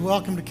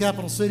Welcome to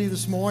Capital City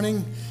this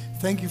morning.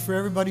 Thank you for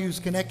everybody who's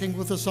connecting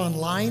with us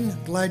online.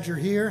 Glad you're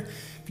here.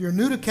 If you're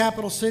new to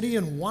Capital City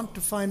and want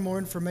to find more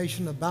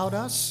information about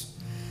us,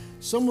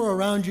 somewhere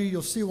around you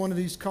you'll see one of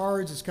these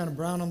cards. It's kind of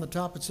brown on the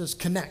top. It says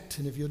Connect.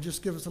 And if you'll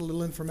just give us a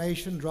little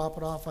information, drop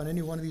it off on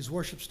any one of these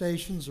worship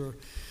stations or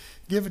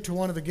give it to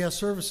one of the guest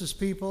services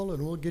people,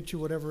 and we'll get you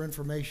whatever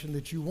information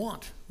that you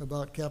want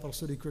about Capital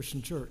City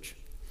Christian Church.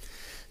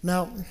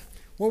 Now,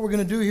 what we're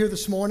going to do here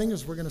this morning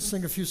is we're going to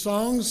sing a few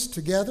songs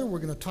together. We're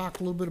going to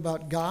talk a little bit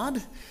about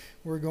God.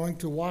 We're going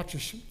to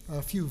watch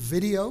a few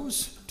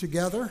videos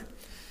together.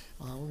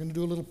 We're going to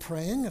do a little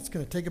praying. It's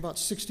going to take about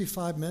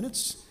 65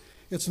 minutes.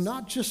 It's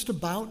not just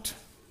about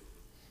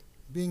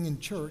being in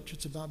church.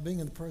 It's about being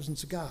in the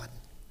presence of God.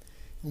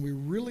 And we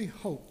really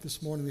hope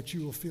this morning that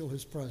you will feel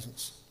His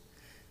presence.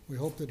 We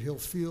hope that you'll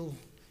feel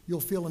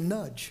a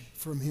nudge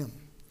from Him.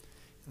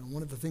 And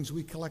one of the things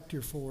we collect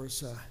here for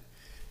is that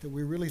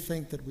we really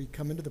think that we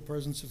come into the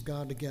presence of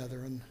God together,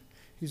 and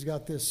He's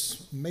got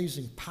this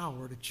amazing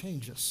power to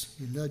change us.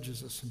 He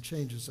nudges us and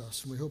changes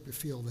us, and we hope you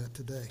feel that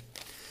today.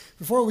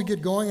 Before we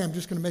get going, I'm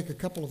just going to make a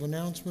couple of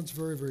announcements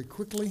very, very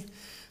quickly.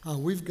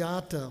 We've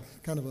got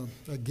kind of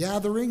a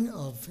gathering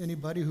of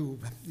anybody who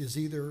is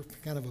either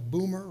kind of a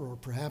boomer or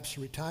perhaps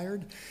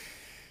retired.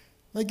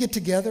 They get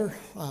together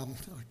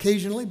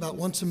occasionally, about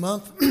once a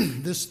month.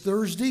 This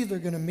Thursday, they're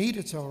going to meet.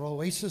 It's our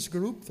Oasis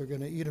group. They're going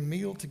to eat a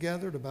meal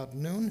together at about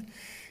noon,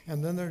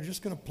 and then they're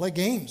just going to play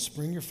games.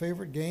 Bring your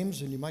favorite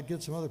games, and you might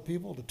get some other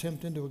people to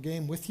tempt into a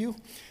game with you.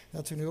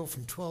 That's going to go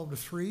from 12 to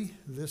 3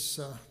 this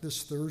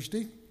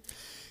Thursday.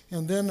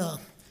 And then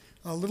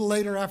a little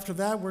later after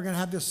that, we're going to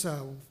have this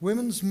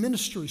women's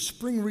ministry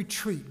spring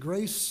retreat,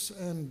 Grace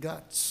and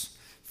Guts,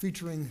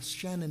 featuring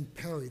Shannon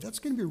Perry. That's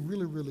going to be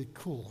really, really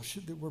cool.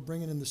 We're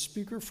bringing in the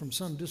speaker from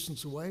some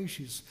distance away.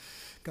 She's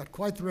got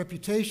quite the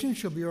reputation.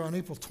 She'll be here on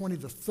April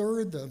 20th to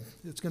 3rd.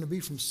 It's going to be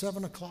from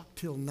 7 o'clock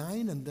till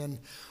 9, and then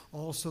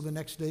also the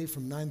next day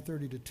from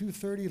 9:30 to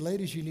 2:30.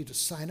 Ladies, you need to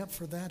sign up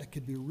for that. It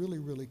could be really,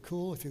 really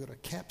cool. If you go to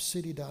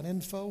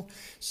capcity.info,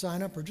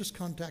 sign up, or just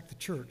contact the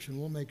church, and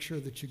we'll make sure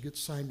that you get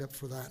signed up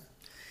for that.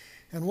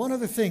 And one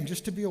other thing,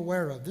 just to be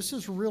aware of, this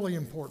is really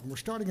important. We're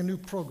starting a new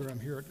program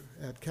here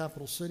at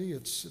Capital City.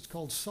 It's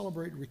called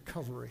Celebrate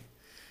Recovery.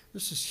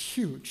 This is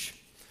huge.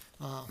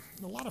 A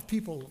lot of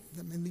people,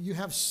 you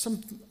have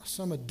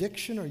some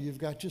addiction, or you've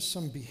got just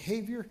some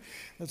behavior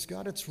that's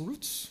got its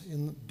roots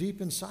deep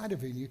inside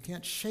of you. You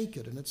can't shake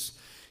it, and it's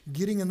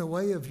getting in the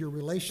way of your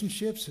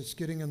relationships. It's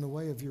getting in the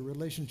way of your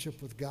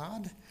relationship with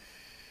God.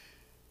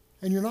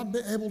 And you're not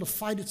able to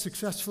fight it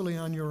successfully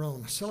on your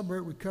own.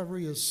 Celebrate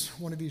Recovery is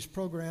one of these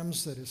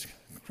programs that is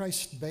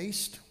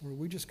Christ-based, where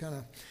we just kind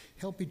of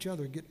help each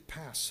other get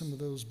past some of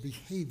those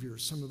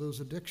behaviors, some of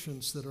those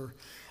addictions that are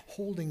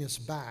holding us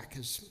back.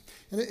 And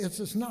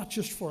it's not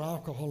just for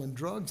alcohol and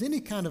drugs, any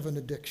kind of an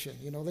addiction.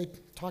 You know, they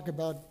talk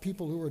about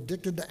people who are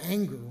addicted to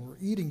anger or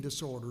eating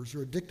disorders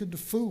or addicted to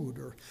food,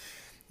 or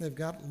they've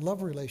got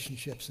love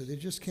relationships that they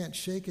just can't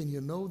shake, and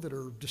you know, that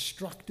are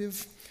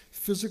destructive.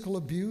 Physical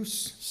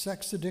abuse,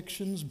 sex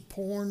addictions,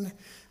 porn,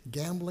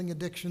 gambling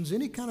addictions,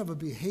 any kind of a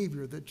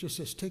behavior that just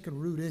has taken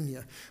root in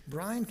you.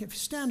 Brian, if you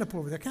stand up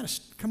over there, kind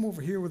of come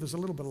over here where there's a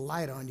little bit of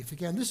light on you if you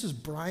can. This is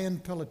Brian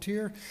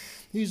Pelletier.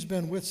 He's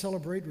been with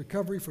Celebrate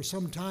Recovery for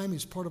some time.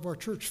 He's part of our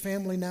church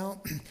family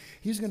now.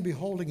 He's going to be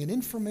holding an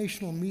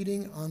informational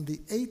meeting on the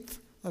 8th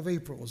of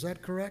April. Is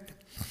that correct?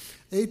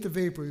 8th of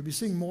April. You'll be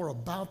seeing more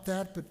about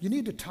that, but you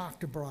need to talk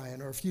to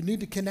Brian, or if you need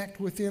to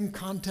connect with him,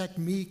 contact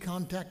me,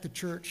 contact the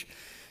church.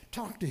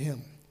 Talk to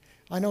him.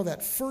 I know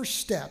that first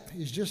step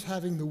is just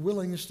having the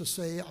willingness to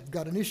say, I've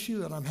got an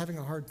issue and I'm having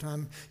a hard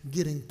time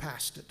getting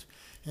past it.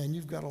 And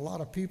you've got a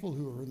lot of people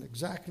who are in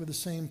exactly the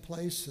same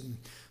place, and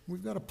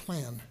we've got a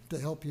plan to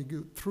help you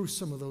go through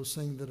some of those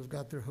things that have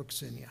got their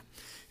hooks in you.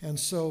 And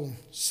so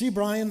see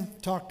Brian,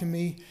 talk to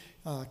me,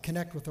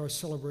 connect with our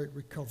Celebrate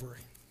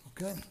Recovery.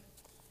 Okay?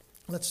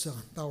 Let's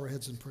bow our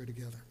heads and pray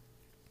together.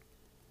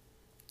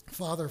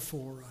 Father,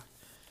 for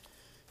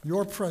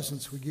your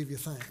presence, we give you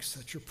thanks.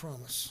 That's your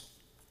promise.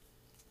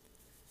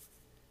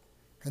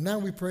 And now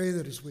we pray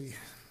that as we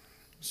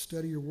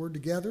study your word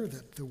together,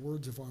 that the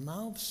words of our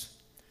mouths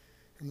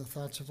and the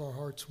thoughts of our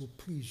hearts will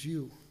please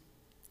you.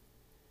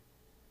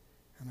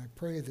 And I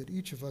pray that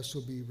each of us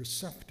will be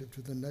receptive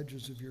to the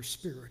nudges of your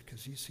Spirit,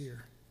 because he's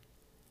here.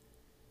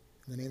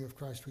 In the name of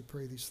Christ we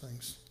pray these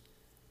things.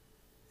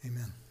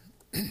 Amen.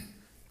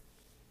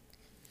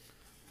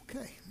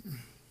 Okay.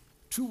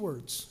 2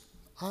 words.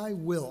 I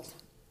will.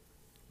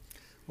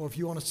 Or if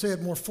you want to say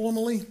it more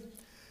formally,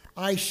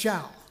 I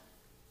shall.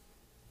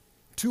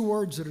 2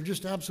 words that are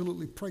just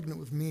absolutely pregnant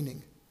with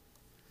meaning.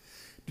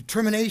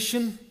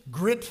 Determination,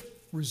 grit,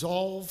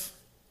 resolve,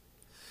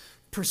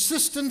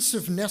 persistence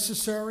if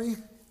necessary,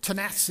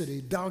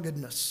 tenacity,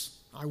 doggedness.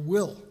 I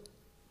will.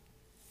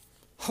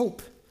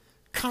 Hope,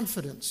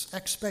 confidence,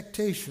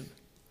 expectation.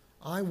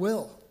 I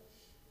will.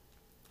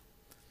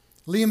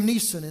 Liam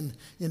Neeson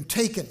in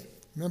Taken.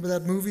 Remember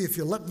that movie? If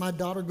you let my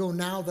daughter go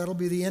now, that'll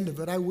be the end of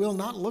it. I will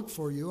not look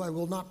for you. I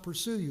will not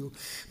pursue you.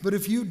 But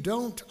if you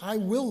don't, I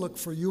will look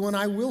for you, and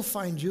I will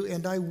find you,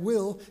 and I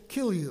will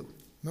kill you.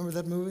 Remember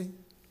that movie?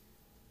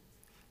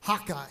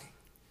 Hawkeye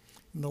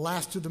and the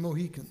Last of the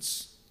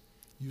Mohicans.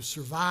 You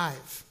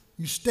survive.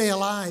 You stay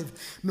alive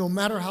no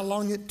matter how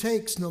long it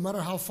takes, no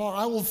matter how far.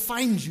 I will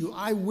find you.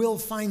 I will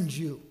find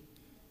you.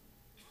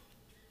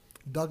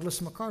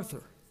 Douglas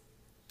MacArthur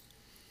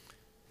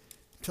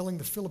telling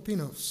the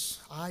Filipinos,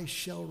 I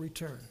shall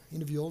return.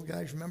 Any of you old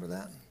guys remember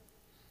that?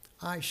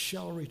 I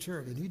shall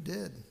return. And he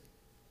did.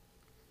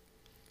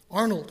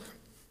 Arnold,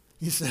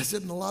 he says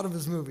it in a lot of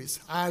his movies.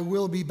 I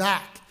will be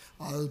back.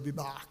 I'll be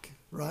back,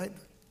 right?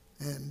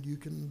 And you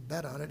can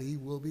bet on it, he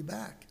will be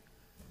back.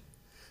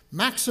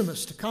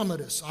 Maximus to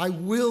Commodus, I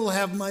will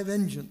have my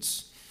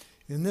vengeance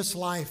in this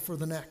life or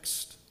the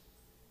next.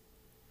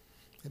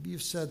 Maybe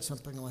you've said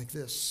something like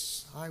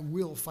this. I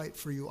will fight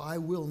for you. I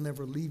will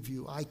never leave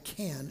you. I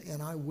can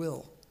and I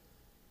will.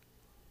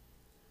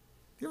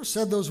 You ever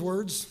said those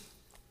words?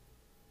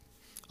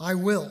 I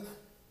will.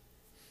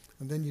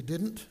 And then you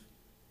didn't?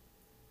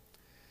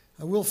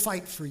 I will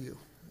fight for you.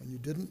 And you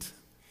didn't?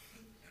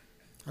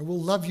 I will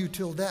love you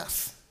till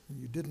death. And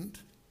you didn't?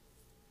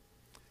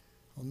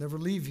 I'll never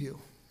leave you.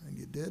 And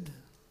you did?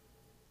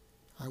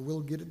 I will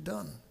get it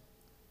done.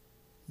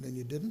 And then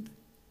you didn't?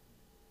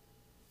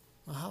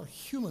 Well, how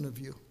human of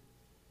you.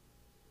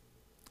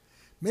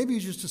 Maybe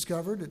you just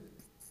discovered it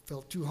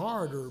felt too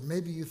hard, or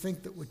maybe you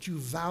think that what you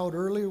vowed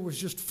earlier was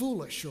just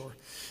foolish, or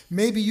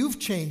maybe you've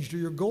changed, or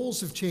your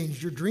goals have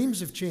changed, your dreams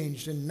have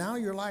changed, and now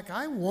you're like,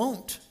 I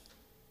won't.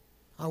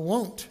 I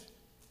won't.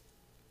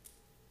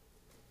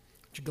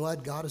 Aren't you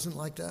glad God isn't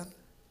like that?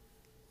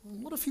 Well,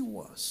 what if he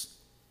was?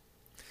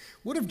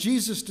 What if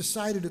Jesus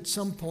decided at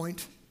some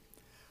point,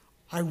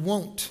 I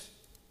won't?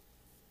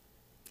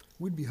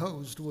 We'd be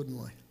hosed, wouldn't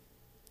we?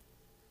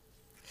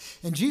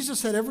 And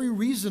Jesus had every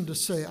reason to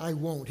say, I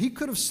won't. He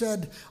could have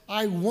said,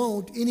 I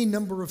won't any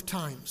number of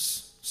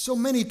times, so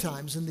many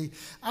times, and the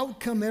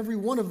outcome every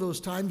one of those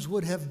times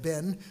would have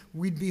been,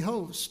 we'd be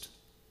hosed.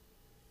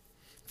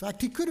 In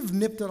fact, he could have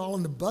nipped it all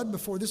in the bud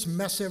before this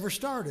mess ever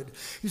started.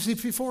 You see,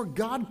 before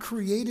God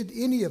created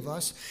any of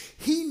us,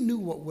 he knew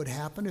what would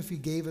happen if he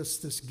gave us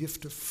this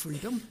gift of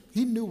freedom.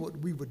 He knew what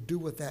we would do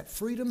with that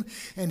freedom,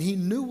 and he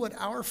knew what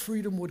our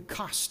freedom would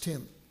cost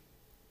him.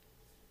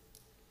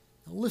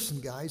 Now listen,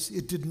 guys,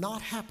 it did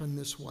not happen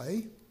this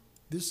way.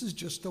 This is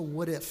just a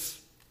what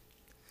if.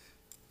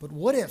 But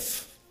what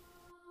if?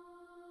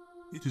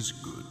 It is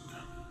good.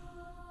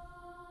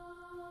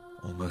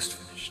 Almost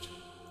finished.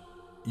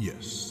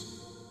 Yes.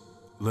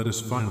 Let us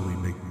finally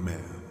make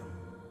man.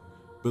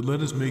 But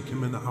let us make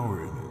him in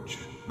our image,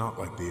 not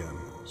like the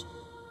animals.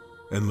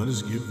 And let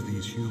us give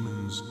these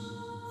humans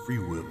free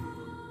will.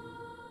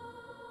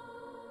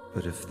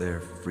 But if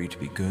they're free to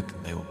be good,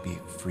 then they will be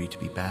free to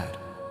be bad.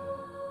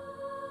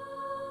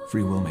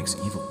 Free will makes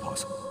evil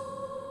possible.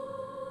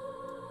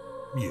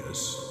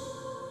 Yes,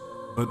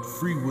 but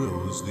free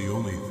will is the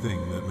only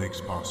thing that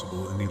makes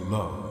possible any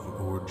love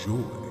or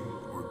joy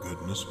or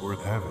goodness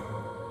worth having.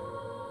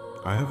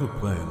 I have a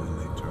plan when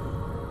they turn.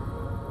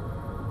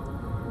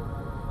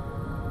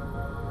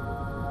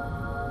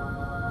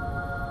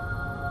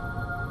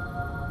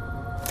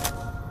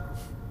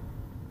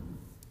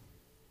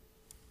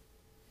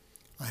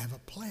 I have a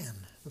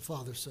plan, the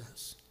Father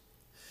says.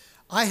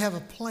 I have a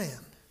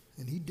plan,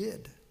 and he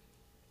did.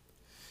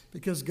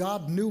 Because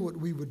God knew what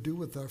we would do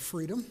with our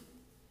freedom.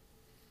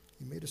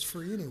 He made us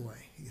free anyway.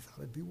 He thought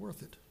it'd be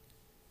worth it.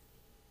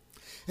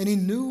 And he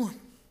knew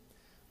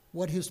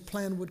what his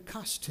plan would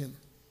cost him.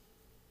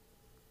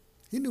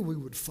 He knew we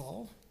would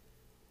fall.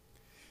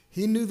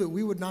 He knew that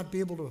we would not be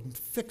able to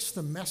fix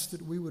the mess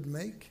that we would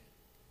make.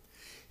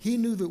 He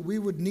knew that we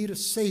would need a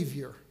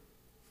Savior.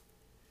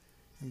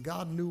 And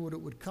God knew what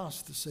it would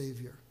cost the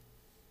Savior.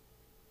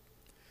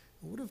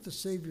 What if the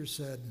Savior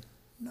said,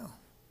 no,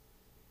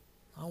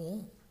 I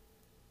won't?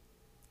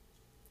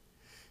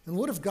 And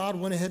what if God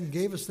went ahead and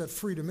gave us that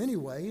freedom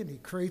anyway, and he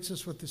creates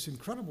us with this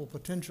incredible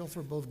potential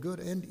for both good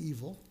and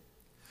evil,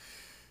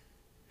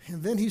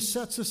 and then he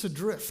sets us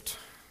adrift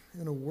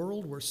in a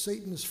world where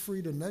Satan is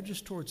free to nudge us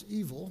towards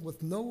evil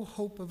with no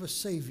hope of a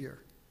Savior?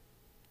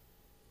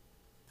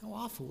 How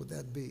awful would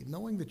that be,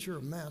 knowing that you're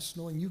a mess,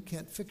 knowing you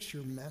can't fix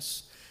your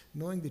mess,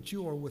 knowing that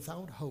you are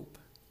without hope?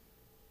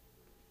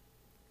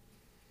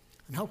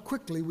 And how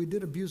quickly we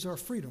did abuse our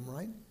freedom,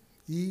 right?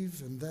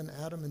 Eve and then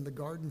Adam in the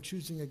garden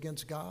choosing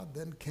against God,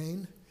 then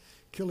Cain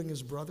killing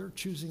his brother,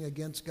 choosing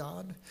against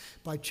God.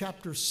 By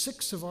chapter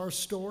 6 of our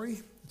story,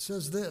 it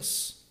says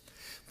this: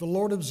 the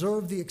Lord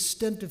observed the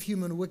extent of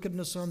human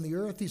wickedness on the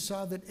earth. He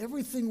saw that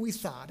everything we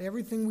thought,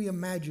 everything we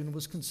imagined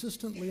was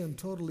consistently and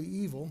totally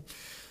evil.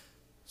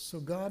 So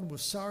God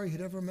was sorry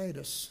he'd ever made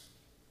us,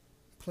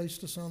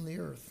 placed us on the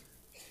earth.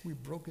 We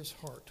broke his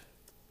heart.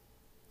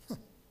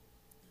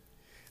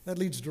 That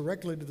leads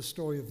directly to the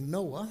story of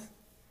Noah.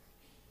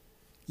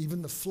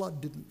 Even the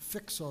flood didn't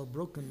fix our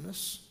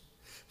brokenness.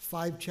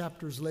 5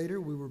 chapters later,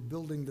 we were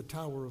building the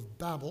Tower of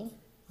Babel,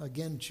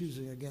 again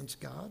choosing against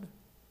God.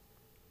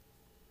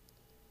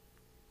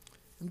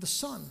 and the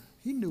Son.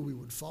 He knew we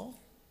would fall.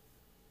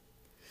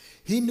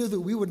 He knew that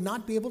we would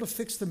not be able to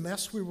fix the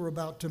mess we were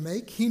about to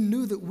make. He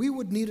knew that we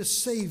would need a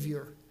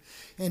Savior,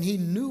 and he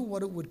knew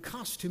what it would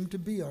cost him to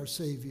be our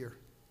Savior.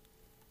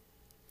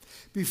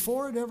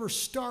 Before it ever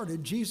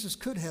started, Jesus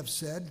could have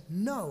said,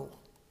 "No,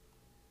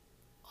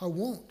 I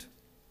won't."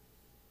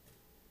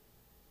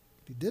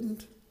 But he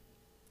didn't.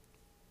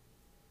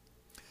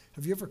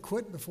 Have you ever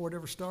quit before it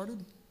ever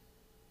started?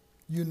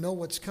 You know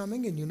what's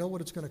coming and you know what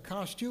it's going to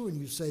cost you, and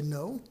you say,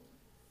 "No,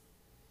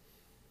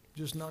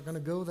 just not going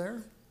to go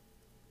there."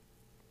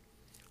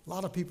 A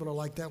lot of people are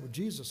like that with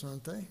Jesus,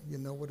 aren't they? You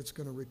know what it's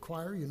going to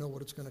require. You know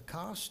what it's going to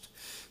cost.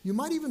 You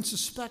might even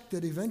suspect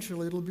that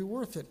eventually it'll be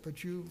worth it,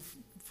 but you,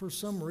 for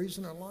some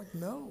reason, are like,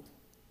 "No,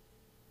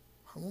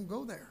 I won't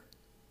go there."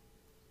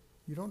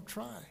 You don't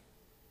try.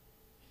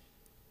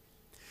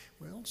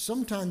 Well,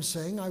 sometimes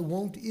saying "I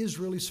won't" is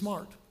really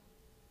smart.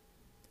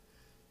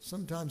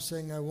 Sometimes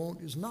saying "I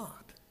won't" is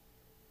not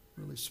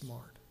really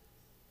smart.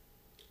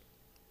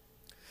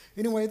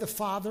 Anyway, the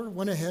Father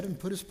went ahead and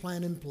put his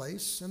plan in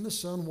place, and the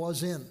Son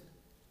was in.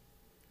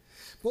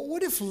 But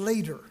what if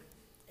later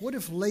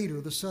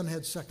the Son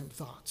had second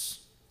thoughts?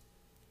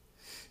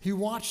 He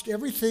watched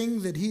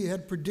everything that he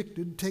had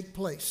predicted take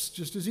place,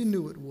 just as he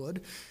knew it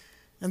would,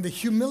 and the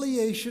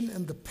humiliation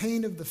and the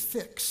pain of the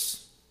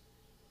fix.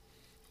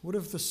 What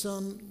if the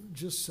Son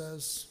just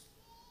says,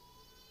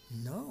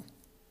 "No,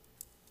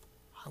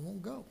 I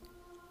won't go"?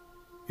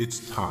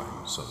 It's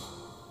time, son.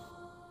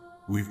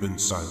 We've been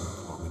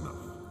silent long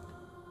enough.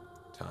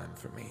 Time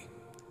for me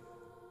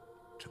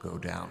to go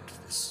down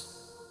to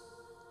this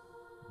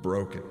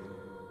broken,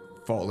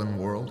 fallen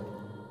world.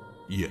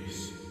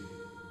 Yes.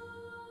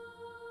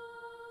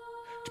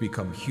 To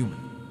become human.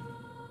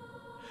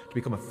 To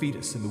become a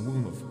fetus in the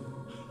womb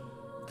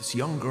of this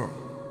young girl.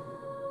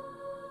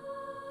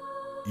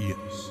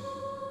 Yes.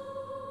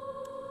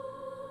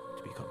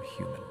 To become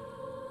human.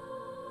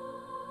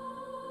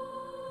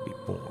 Be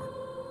born.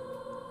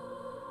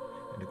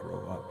 And to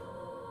grow up.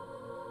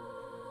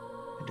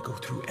 And to go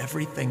through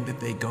everything that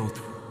they go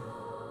through.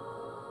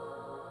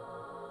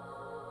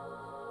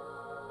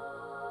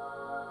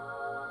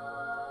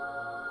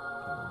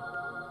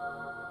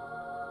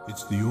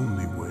 It's the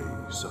only way,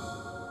 son.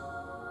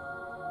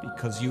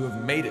 Because you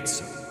have made it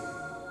so.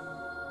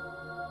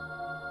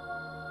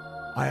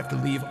 I have to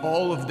leave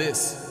all of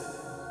this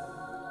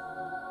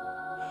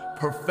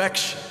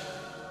perfection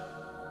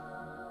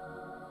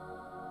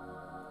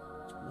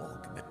to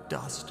walk in the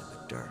dust and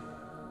the dirt.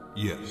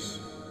 Yes.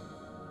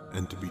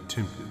 And to be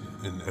tempted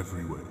in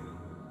every way.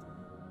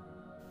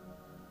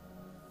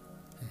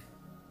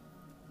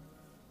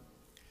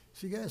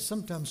 See, guys,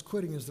 sometimes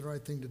quitting is the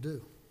right thing to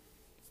do.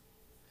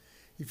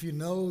 If you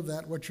know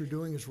that what you're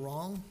doing is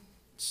wrong,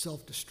 it's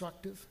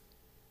self-destructive,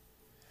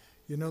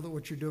 you know that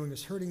what you're doing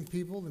is hurting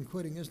people, then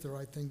quitting is the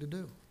right thing to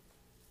do.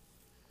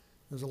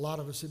 There's a lot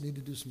of us that need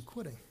to do some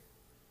quitting.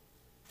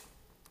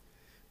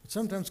 But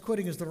sometimes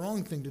quitting is the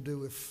wrong thing to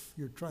do if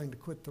you're trying to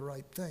quit the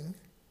right thing.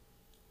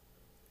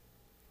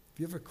 Have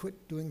you ever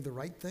quit doing the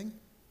right thing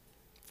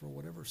for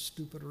whatever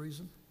stupid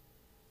reason?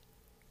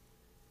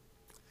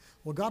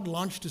 Well, God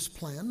launched his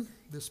plan,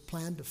 this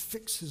plan to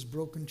fix his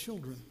broken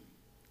children.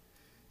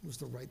 It was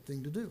the right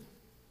thing to do.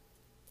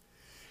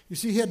 You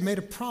see, he had made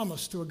a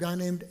promise to a guy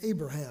named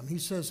Abraham. He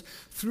says,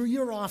 "Through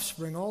your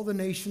offspring, all the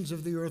nations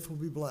of the earth will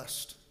be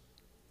blessed."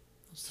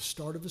 That's the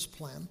start of his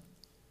plan.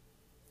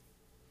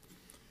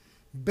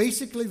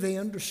 Basically, they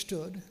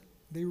understood,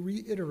 they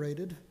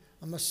reiterated,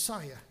 a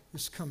Messiah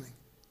is coming.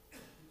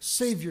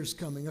 Savior's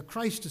coming, a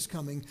Christ is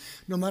coming.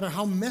 No matter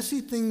how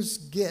messy things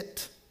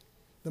get,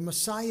 the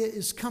Messiah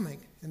is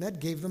coming, and that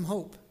gave them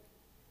hope.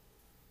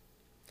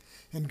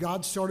 And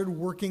God started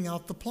working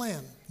out the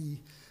plan.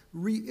 He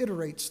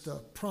reiterates the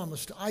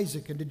promise to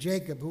Isaac and to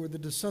Jacob, who are the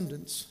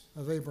descendants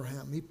of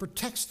Abraham. He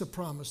protects the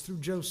promise through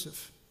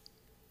Joseph.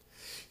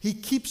 He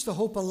keeps the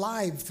hope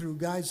alive through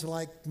guys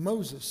like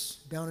Moses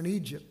down in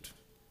Egypt,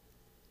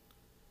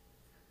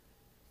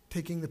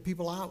 taking the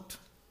people out,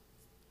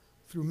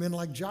 through men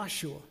like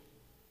Joshua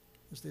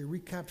as they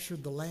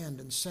recaptured the land,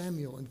 and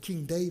Samuel and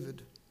King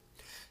David.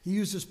 He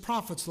uses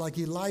prophets like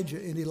Elijah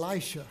and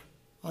Elisha,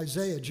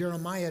 Isaiah,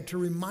 Jeremiah, to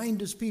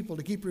remind his people,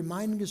 to keep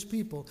reminding his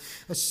people,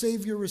 a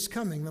Savior is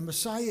coming, the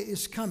Messiah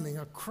is coming,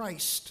 a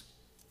Christ.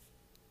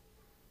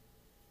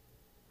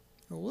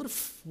 Now, what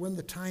if when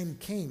the time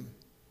came,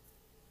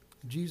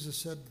 Jesus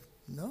said,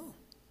 "No.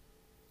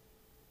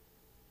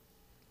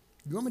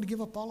 You want me to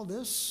give up all of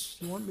this?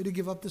 You want me to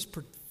give up this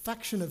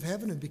perfection of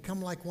heaven and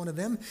become like one of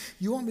them?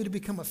 You want me to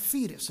become a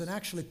fetus and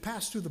actually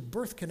pass through the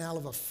birth canal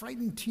of a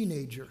frightened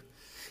teenager?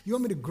 You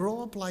want me to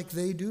grow up like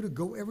they do, to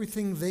go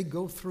everything they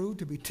go through,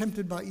 to be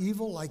tempted by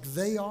evil like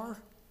they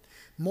are?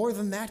 More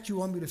than that, you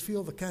want me to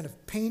feel the kind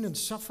of pain and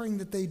suffering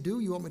that they do?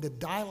 You want me to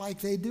die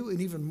like they do?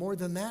 And even more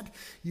than that,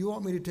 you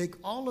want me to take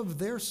all of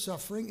their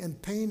suffering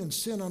and pain and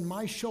sin on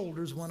my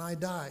shoulders when I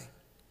die?"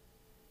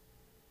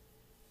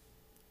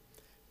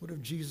 What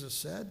if Jesus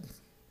said,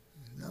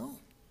 "No,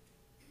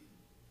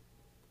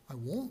 I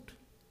won't"?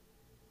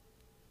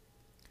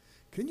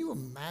 Can you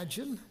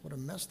imagine what a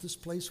mess this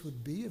place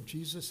would be if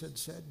Jesus had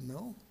said,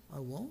 no, I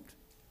won't?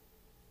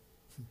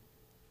 I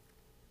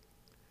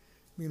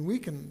mean, we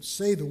can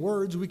say the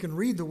words, we can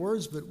read the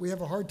words, but we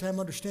have a hard time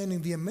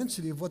understanding the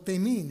immensity of what they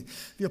mean.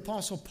 The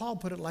Apostle Paul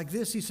put it like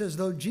this. He says,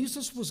 though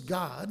Jesus was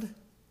God,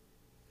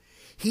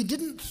 he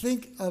didn't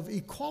think of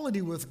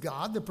equality with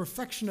God, the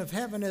perfection of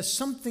heaven, as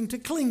something to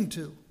cling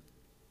to.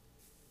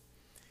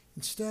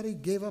 Instead, he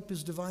gave up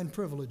his divine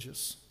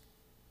privileges.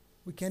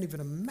 We can't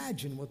even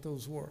imagine what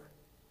those were.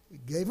 He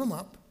gave them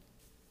up.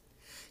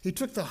 He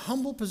took the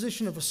humble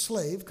position of a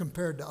slave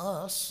compared to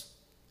us,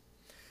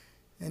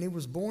 and he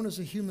was born as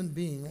a human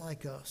being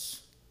like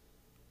us.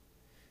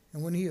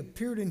 And when he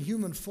appeared in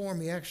human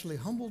form, he actually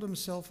humbled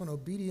himself in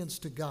obedience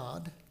to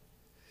God,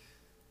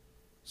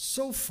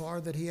 so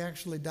far that he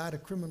actually died a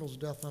criminal's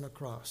death on a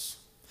cross.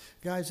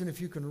 Guys, and if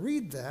you can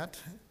read that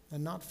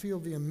and not feel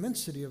the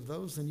immensity of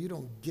those, then you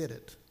don't get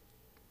it.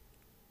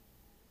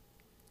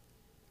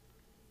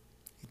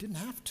 He didn't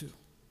have to.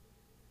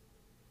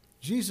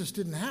 Jesus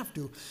didn't have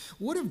to.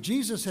 What if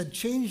Jesus had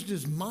changed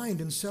his mind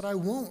and said, I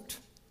won't?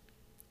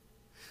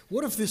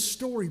 What if this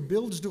story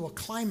builds to a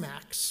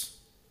climax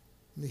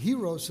and the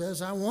hero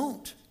says, I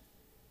won't?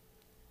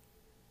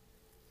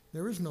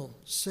 There is no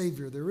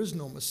Savior. There is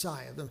no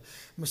Messiah. The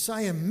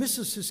Messiah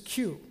misses his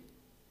cue.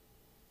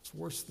 It's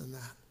worse than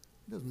that.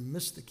 He doesn't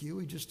miss the cue.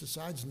 He just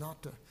decides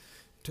not to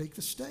take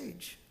the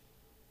stage.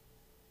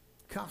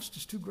 The cost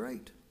is too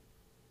great.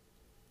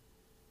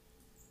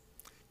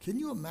 Can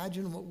you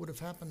imagine what would have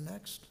happened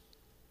next?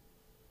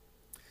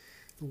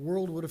 The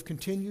world would have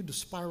continued to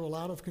spiral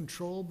out of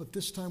control, but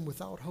this time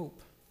without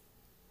hope.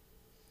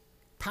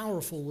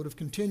 Powerful would have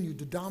continued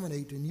to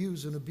dominate and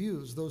use and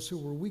abuse those who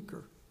were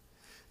weaker,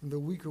 and the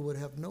weaker would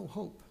have no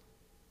hope.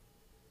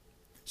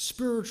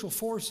 Spiritual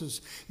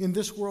forces in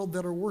this world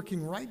that are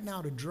working right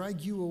now to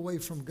drag you away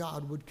from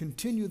God would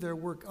continue their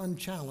work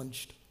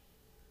unchallenged.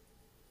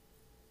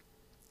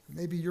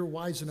 Maybe you're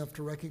wise enough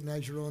to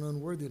recognize your own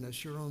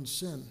unworthiness, your own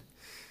sin.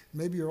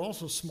 Maybe you're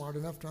also smart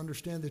enough to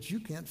understand that you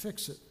can't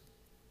fix it.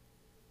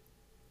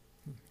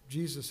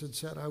 Jesus had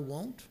said, I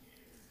won't,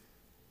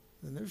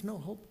 then there's no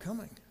hope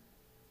coming.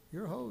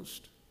 You're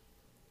host.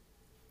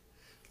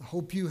 The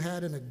hope you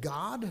had in a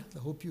God, the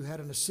hope you had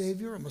in a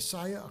Savior, a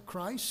Messiah, a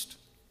Christ,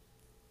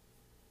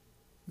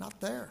 not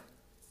there.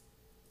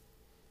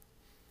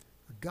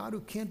 A God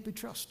who can't be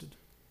trusted.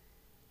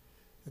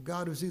 A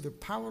God who's either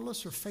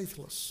powerless or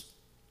faithless.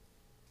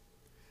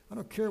 I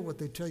don't care what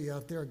they tell you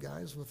out there,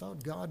 guys.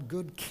 Without God,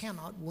 good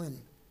cannot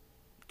win.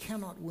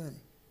 Cannot win.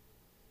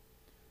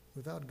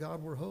 Without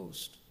God, we're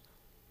host.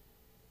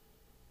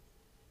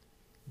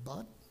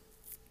 But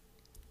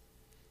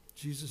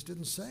Jesus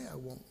didn't say, I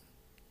won't.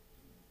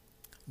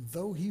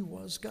 Though he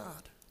was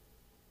God.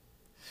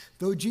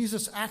 Though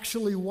Jesus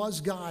actually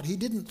was God, he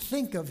didn't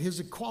think of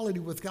his equality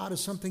with God as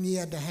something he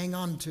had to hang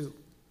on to.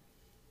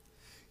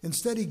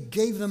 Instead, he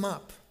gave them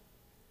up.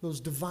 Those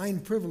divine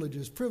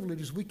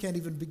privileges we can't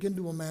even begin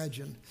to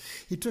imagine.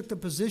 He took the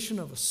position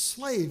of a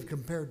slave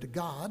compared to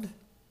God.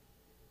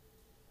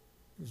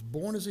 He was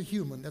born as a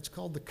human. That's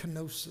called the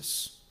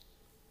kenosis,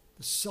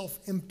 the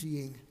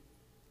self-emptying.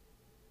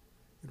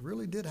 It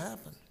really did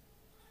happen.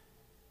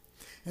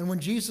 And when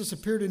Jesus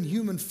appeared in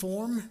human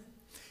form,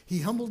 he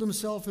humbled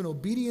himself in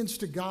obedience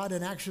to God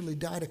and actually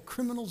died a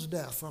criminal's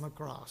death on a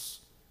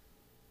cross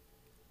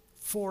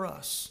for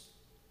us,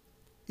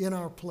 in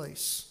our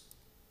place.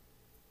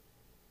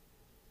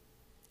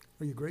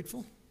 Are you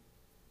grateful?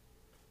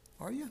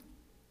 Are you?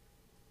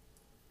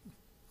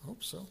 I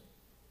hope so. In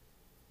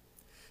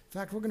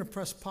fact, we're going to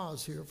press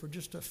pause here for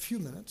just a few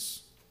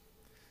minutes,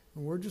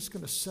 and we're just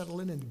going to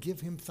settle in and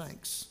give him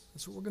thanks.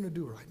 That's what we're going to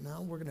do right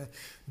now. We're going to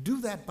do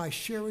that by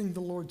sharing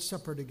the Lord's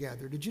Supper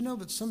together. Did you know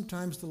that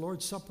sometimes the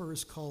Lord's Supper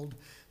is called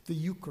the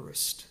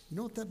Eucharist? You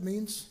know what that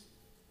means?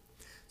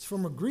 It's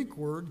from a Greek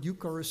word,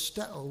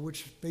 eucharisteo,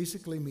 which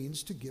basically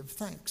means to give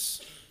thanks,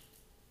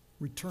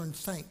 return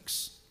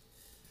thanks.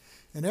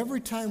 And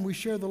every time we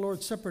share the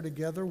Lord's Supper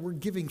together, we're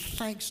giving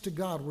thanks to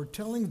God. We're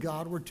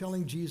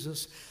telling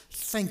Jesus,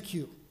 thank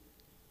you.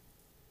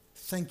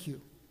 Thank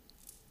you.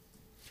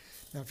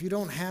 Now, if you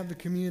don't have the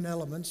communion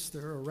elements,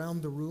 they're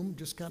around the room.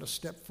 Just kind of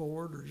step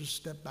forward or just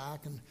step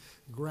back and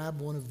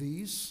grab one of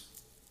these.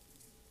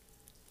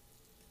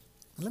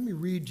 And let me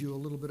read you a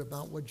little bit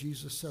about what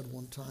Jesus said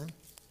one time.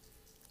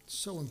 It's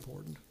so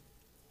important.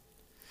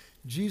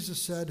 Jesus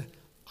said,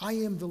 I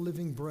am the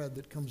living bread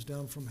that comes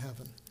down from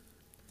heaven.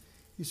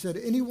 He said,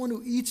 anyone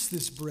who eats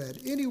this bread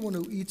is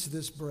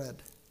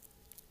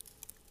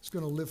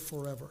going to live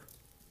forever.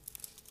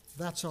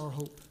 That's our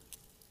hope.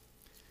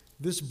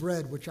 This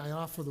bread which I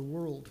offer the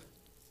world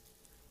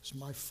is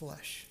my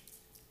flesh.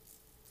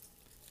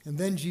 And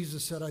then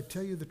Jesus said, I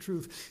tell you the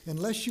truth,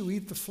 unless you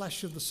eat the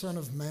flesh of the Son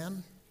of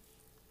Man,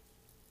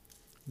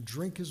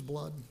 drink his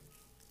blood,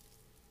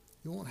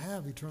 you won't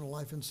have eternal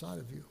life inside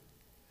of you.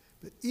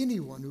 But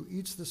anyone who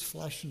eats this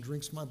flesh and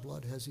drinks my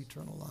blood has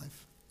eternal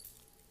life.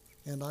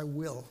 And I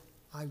will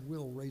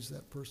raise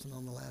that person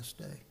on the last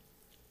day.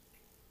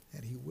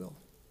 And he will.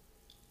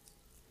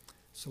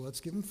 So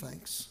let's give him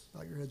thanks.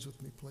 Bow your heads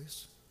with me,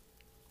 please.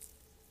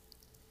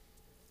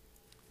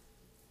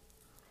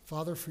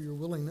 Father, for your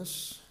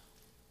willingness,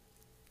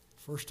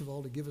 first of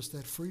all, to give us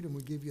that freedom,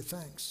 we give you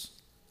thanks.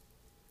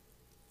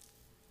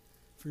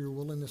 For your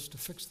willingness to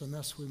fix the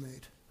mess we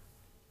made.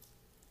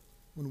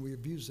 When we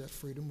abuse that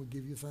freedom, we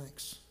give you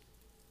thanks.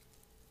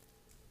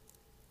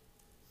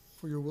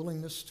 For your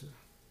willingness to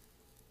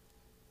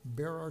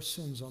bear our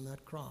sins on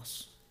that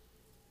cross,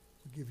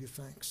 we give you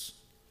thanks.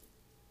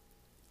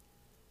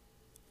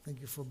 Thank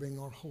you for being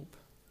our hope.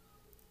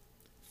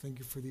 Thank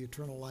you for the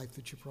eternal life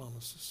that you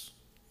promise us.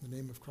 In the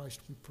name of Christ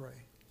we pray.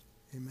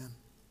 Amen.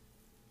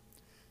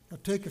 Now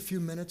take a few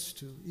minutes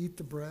to eat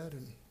the bread,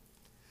 and it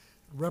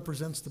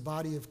represents the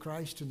body of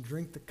Christ, and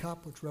drink the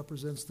cup, which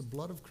represents the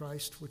blood of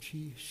Christ, which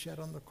he shed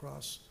on the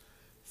cross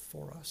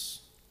for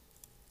us.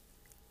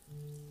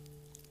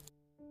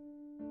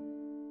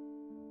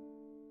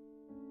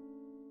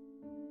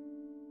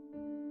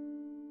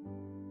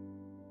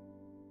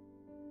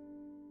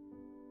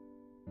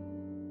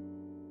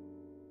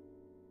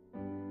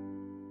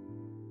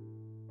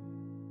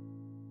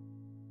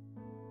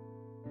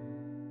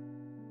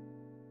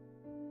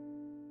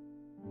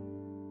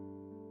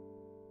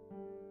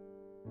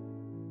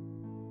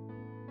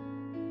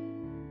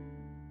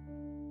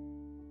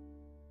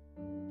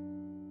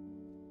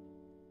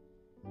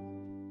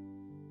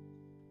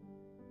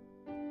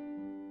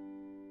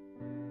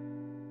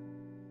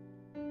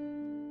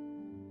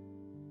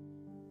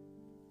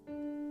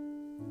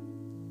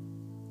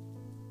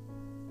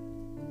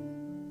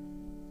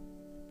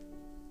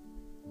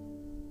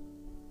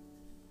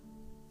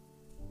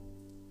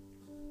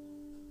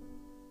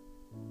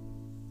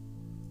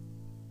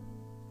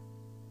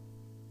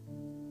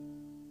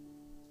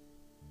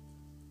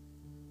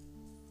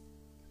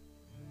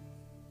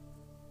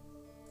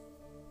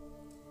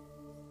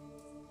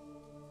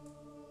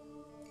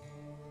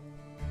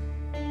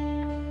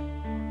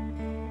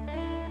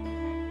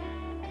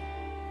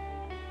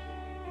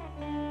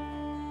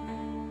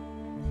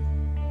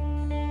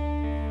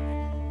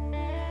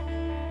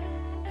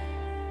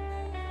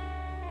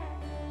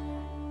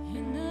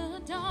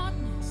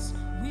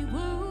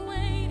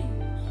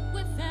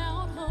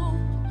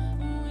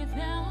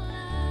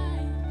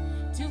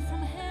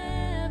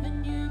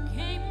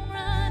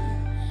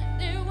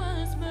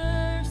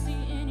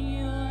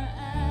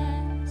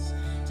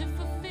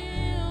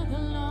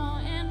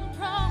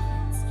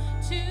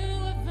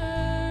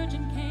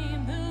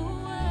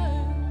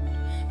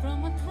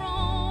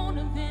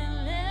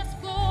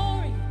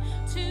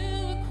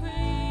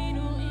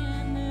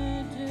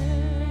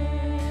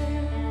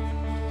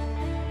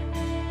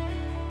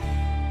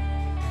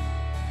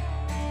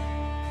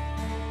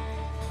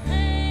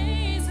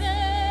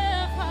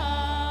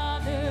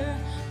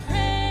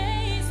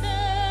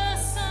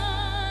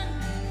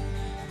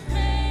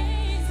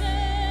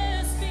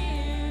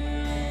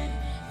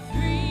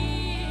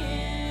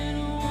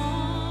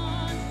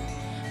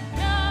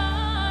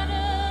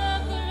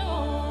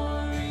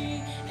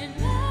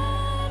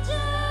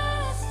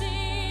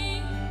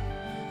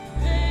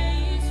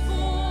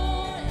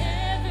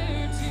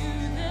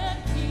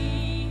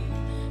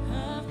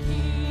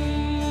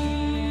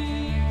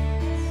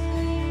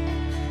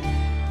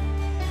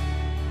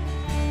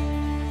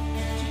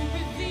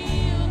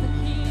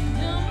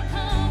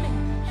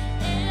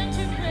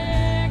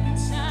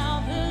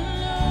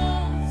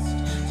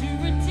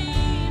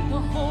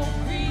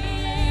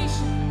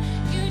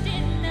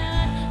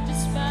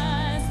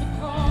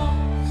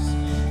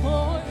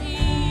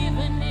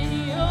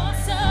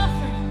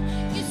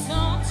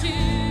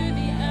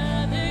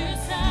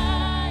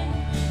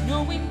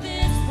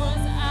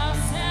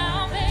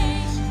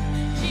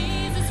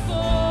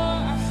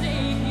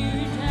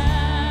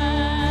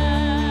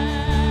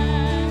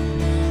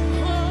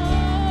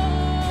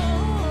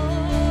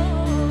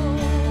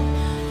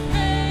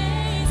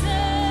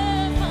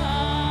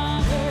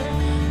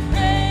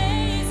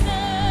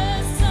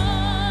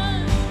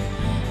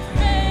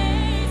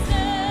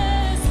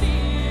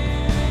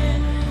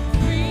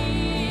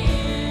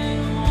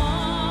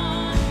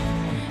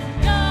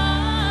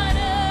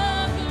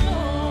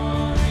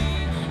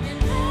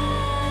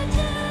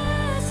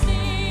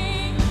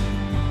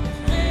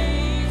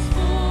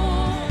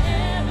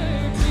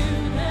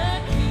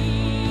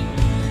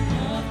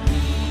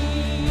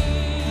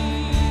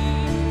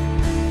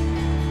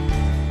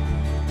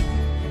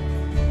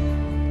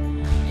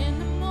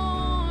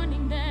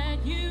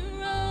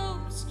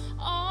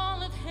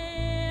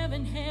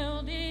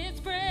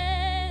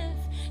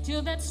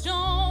 till that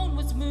stone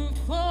was moved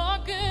for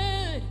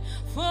good,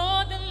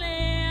 for the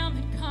Lamb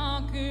had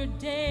conquered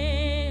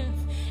death,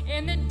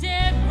 and the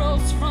dead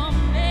rose from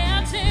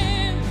their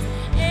tombs,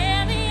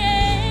 and the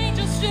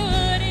angels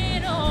stood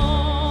in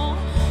awe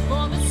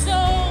for the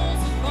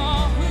souls of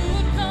all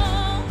who'd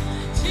come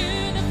to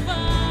the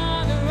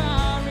Father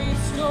are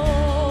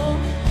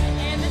restored,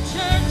 and the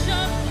church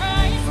of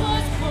Christ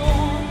was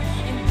born,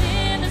 and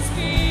then the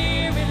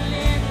Spirit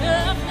lit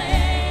the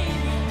flame.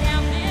 Now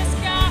this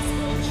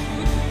gospel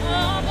truth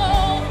of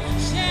old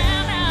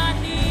shall not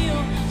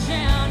kneel,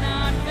 shall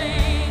not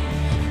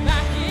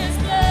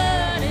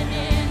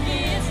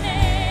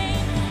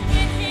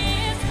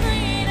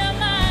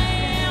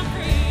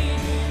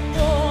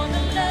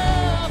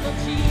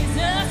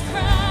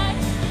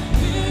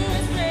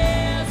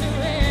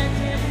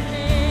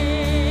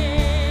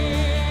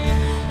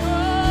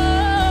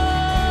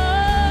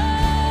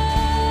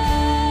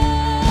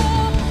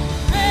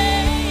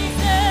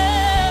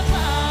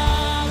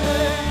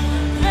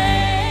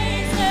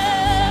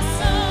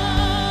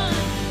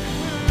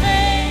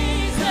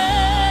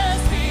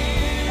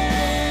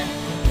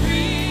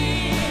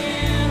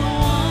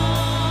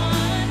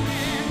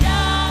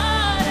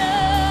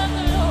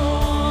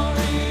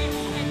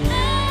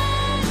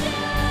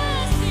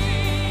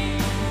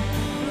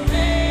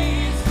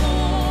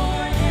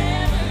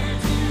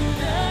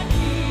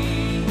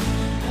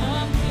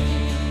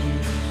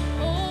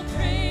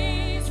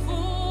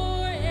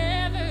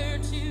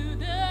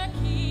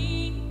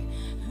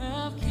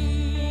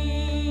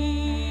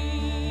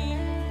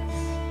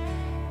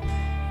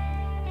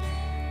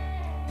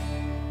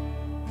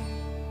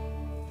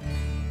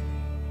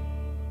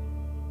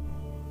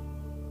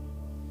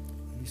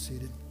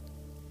seated.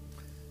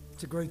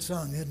 It's a great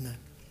song, isn't it?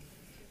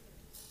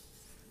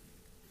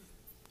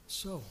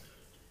 So,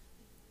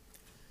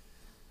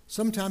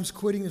 sometimes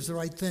quitting is the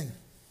right thing,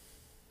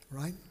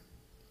 right?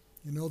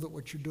 You know that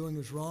what you're doing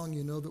is wrong.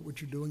 You know that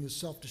what you're doing is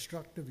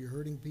self-destructive. You're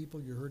hurting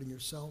people. You're hurting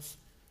yourself.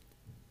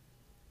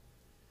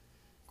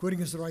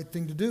 Quitting is the right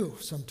thing to do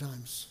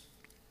sometimes.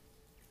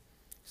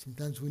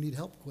 Sometimes we need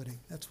help quitting.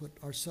 That's what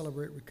our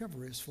Celebrate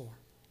Recovery is for.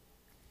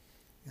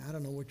 I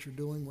don't know what you're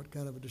doing, what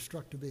kind of a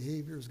destructive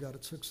behavior has got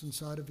its hooks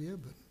inside of you,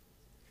 but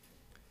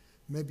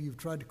maybe you've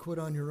tried to quit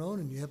on your own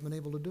and you haven't been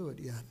able to do it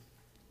yet.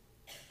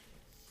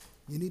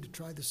 You need to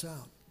try this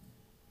out.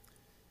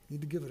 You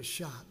need to give it a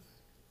shot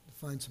to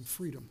find some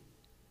freedom.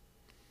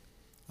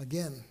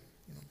 Again,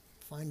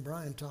 find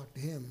Brian, talk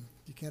to him.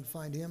 If you can't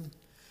find him,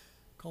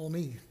 call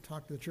me,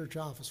 talk to the church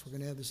office. We're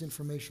going to have this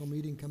informational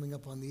meeting coming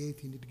up on the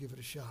 8th. You need to give it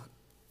a shot.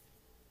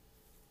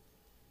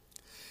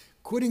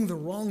 Quitting the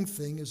wrong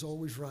thing is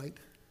always right.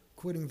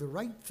 Quitting the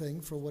right thing,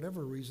 for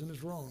whatever reason,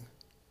 is wrong.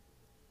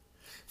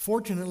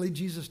 Fortunately,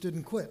 Jesus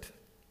didn't quit.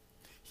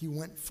 He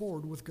went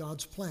forward with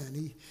God's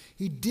plan.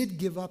 He did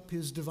give up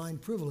his divine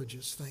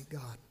privileges, thank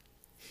God.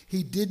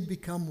 He did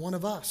become one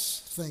of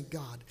us, thank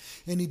God.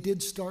 And he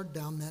did start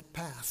down that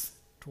path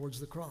towards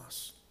the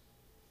cross.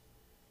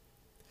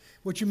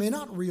 What you may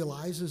not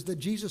realize is that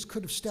Jesus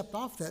could have stepped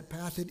off that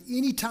path at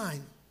any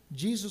time.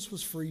 Jesus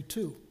was free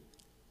too.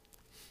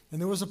 And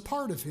there was a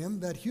part of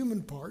him, that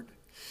human part,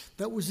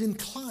 that was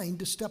inclined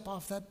to step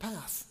off that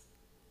path.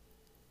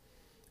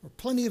 There were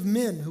plenty of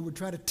men who would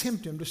try to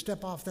tempt him to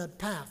step off that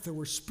path. There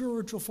were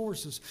spiritual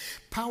forces,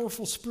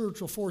 powerful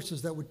spiritual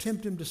forces that would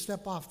tempt him to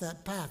step off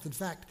that path. In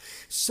fact,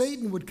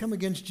 Satan would come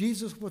against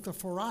Jesus with a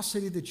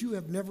ferocity that you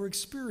have never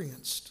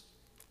experienced.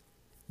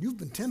 You've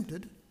been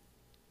tempted,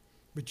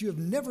 but you have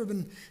never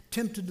been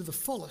tempted to the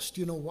fullest.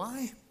 You know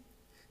why?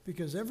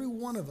 Because every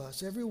one of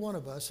us,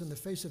 in the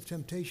face of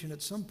temptation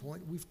at some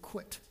point, we've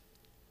quit.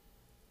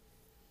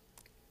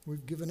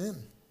 We've given in.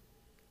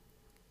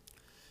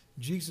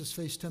 Jesus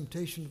faced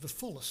temptation to the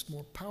fullest,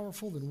 more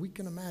powerful than we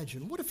can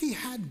imagine. What if he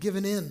had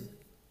given in?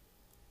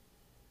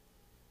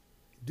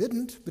 He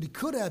didn't, but he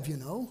could have,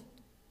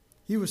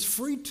 He was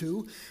free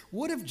to.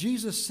 What if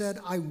Jesus said,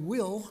 I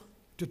will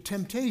to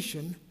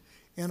temptation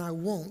and I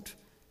won't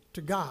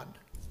to God?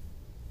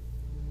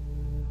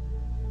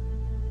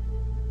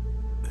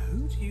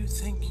 Who do you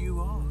think you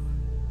are?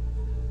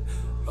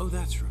 Oh,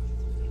 that's right.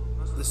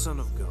 The Son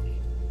of God.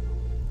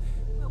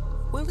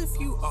 Well, if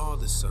you are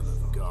the Son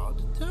of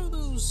God, tell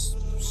those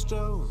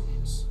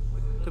stones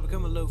to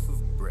become a loaf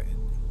of bread.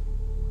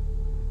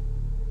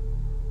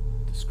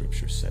 The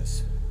scripture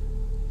says,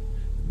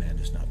 the man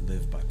does not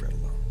live by bread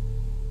alone,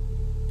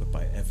 but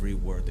by every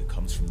word that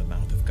comes from the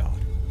mouth of God.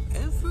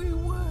 Every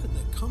word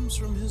that comes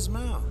from his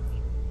mouth.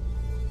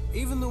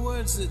 Even the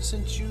words that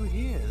sent you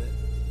here,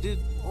 that did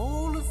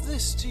all of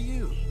this to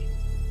you.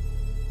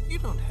 You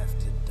don't have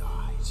to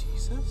die,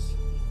 Jesus.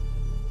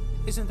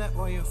 Isn't that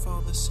why your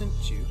Father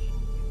sent you?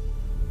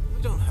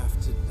 You don't have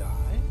to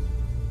die.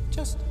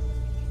 Just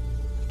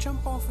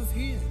jump off of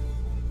here.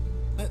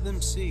 Let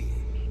them see.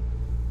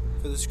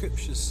 For the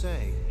scriptures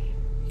say,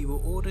 he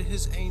will order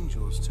his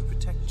angels to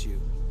protect you,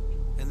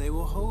 and they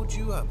will hold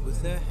you up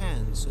with their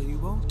hands so you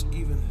won't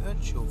even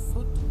hurt your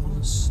foot on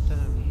a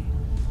stone.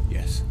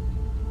 Yes.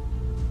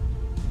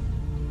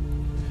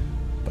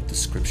 But the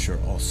scripture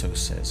also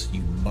says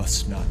you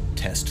must not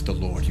test the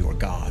Lord your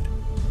God.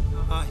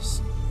 I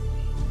see.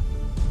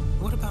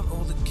 What about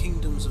all the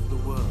kingdoms of the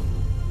world?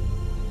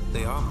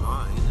 They are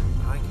mine,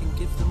 and I can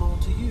give them all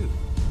to you.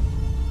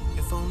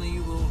 If only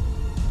you will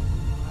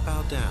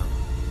bow down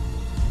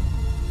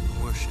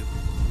and worship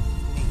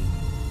me.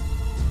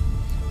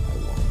 I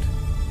won't.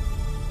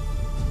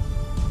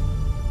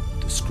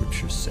 The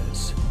scripture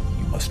says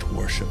you must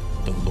worship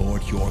the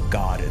Lord your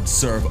God and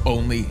serve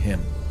only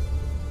him.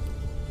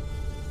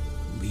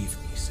 Leave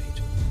me,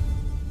 Satan.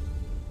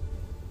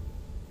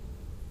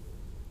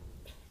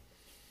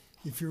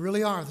 If you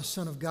really are the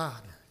Son of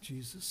God,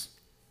 Jesus,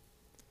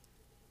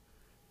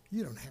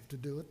 you don't have to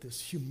do it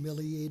this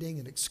humiliating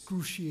and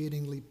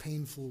excruciatingly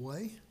painful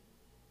way,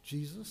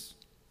 Jesus.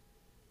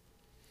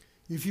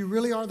 If you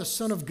really are the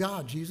Son of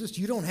God, Jesus,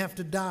 you don't have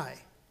to die,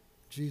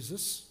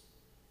 Jesus.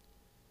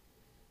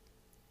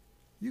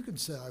 You can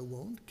say, I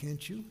won't,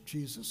 can't you,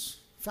 Jesus?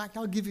 In fact,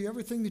 I'll give you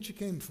everything that you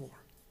came for.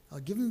 I'll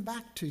give them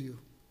back to you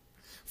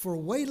for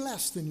way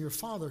less than your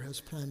Father has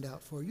planned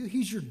out for you.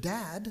 He's your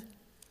dad,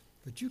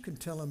 but you can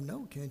tell him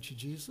no, can't you,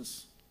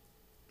 Jesus?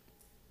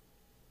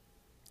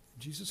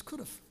 Jesus could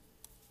have.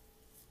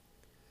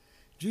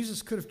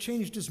 Jesus could have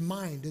changed his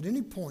mind at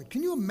any point.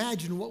 Can you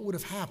imagine what would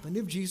have happened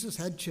if Jesus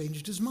had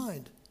changed his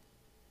mind?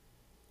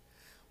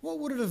 What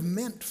would it have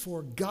meant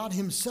for God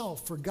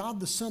himself, for God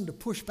the Son to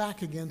push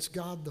back against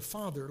God the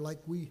Father, like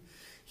we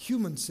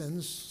human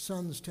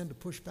sons tend to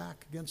push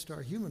back against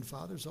our human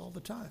fathers all the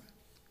time?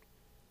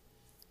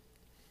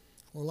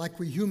 Or like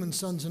we human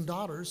sons and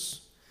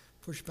daughters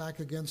push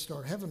back against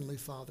our heavenly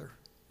Father,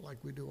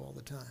 like we do all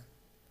the time.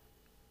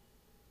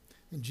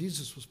 And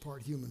Jesus was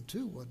part human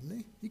too, wasn't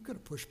he? He could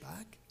have pushed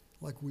back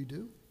like we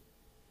do.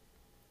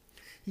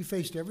 He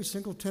faced every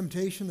single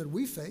temptation that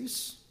we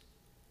face.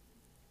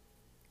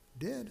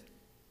 Did.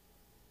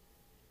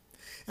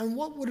 And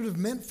what would it have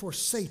meant for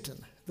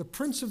Satan, the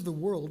prince of the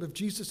world, if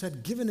Jesus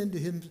had given in to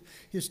him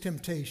his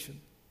temptation?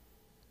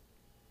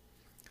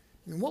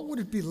 And what would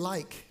it be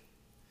like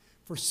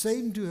for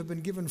Satan to have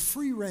been given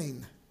free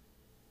rein,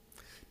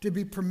 to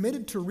be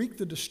permitted to wreak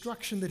the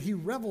destruction that he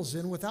revels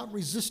in without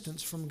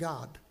resistance from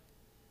God?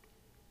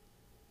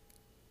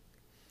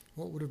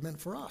 What would it have meant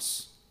for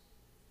us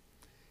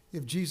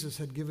if Jesus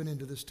had given in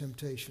to this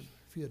temptation,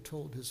 if he had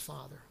told his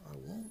Father, I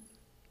won't?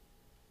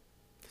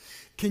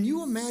 Can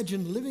you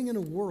imagine living in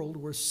a world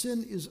where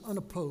sin is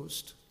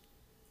unopposed,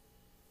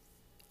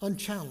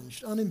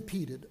 unchallenged,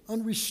 unimpeded,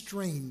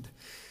 unrestrained,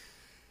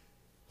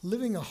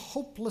 living a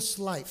hopeless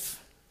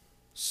life?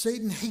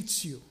 Satan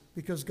hates you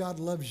because God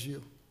loves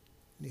you,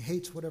 and he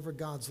hates whatever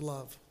God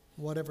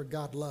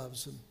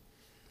loves, and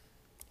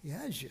he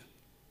has you.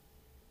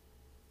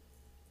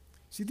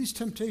 See, these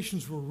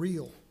temptations were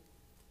real.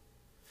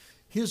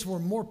 His were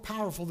more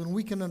powerful than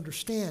we can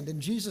understand,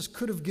 and Jesus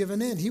could have given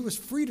in. He was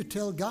free to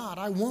tell God,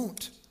 I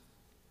won't.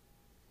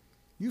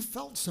 You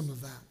felt some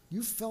of that.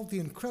 You felt the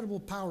incredible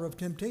power of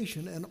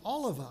temptation, and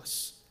all of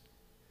us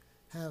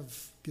have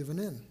given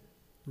in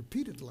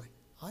repeatedly.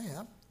 I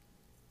have.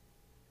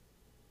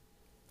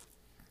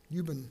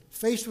 You've been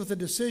faced with a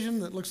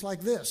decision that looks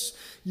like this.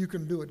 You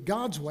can do it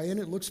God's way, and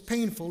it looks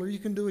painful, or you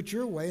can do it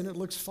your way, and it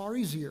looks far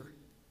easier.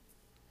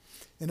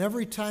 And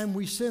every time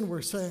we sin,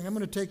 we're saying, I'm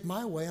going to take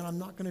my way, and I'm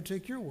not going to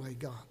take your way,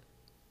 God.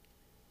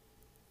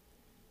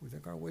 We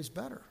think our way's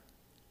better.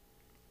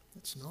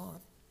 It's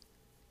not.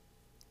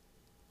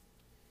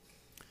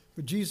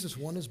 But Jesus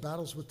won his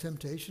battles with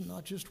temptation,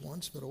 not just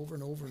once, but over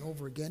and over and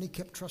over again. He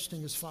kept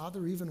trusting his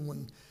Father, even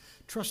when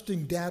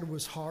trusting Dad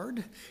was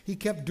hard. He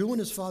kept doing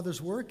his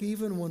Father's work,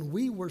 even when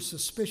we were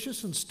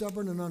suspicious and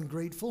stubborn and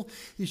ungrateful.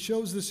 He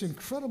shows this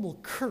incredible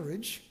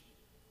courage.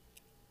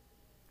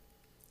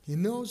 He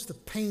knows the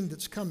pain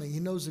that's coming. He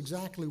knows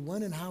exactly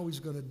when and how he's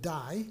going to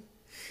die.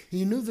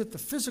 He knew that the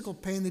physical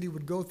pain that he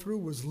would go through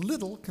was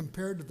little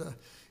compared to the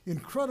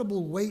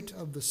incredible weight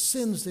of the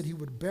sins that he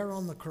would bear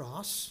on the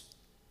cross.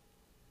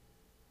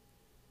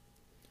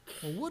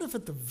 Well, what if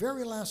at the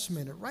very last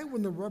minute, right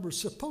when the rubber's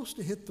supposed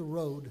to hit the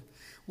road,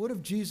 what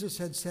if Jesus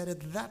had said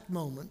at that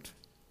moment,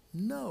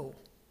 no,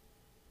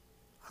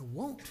 I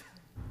won't.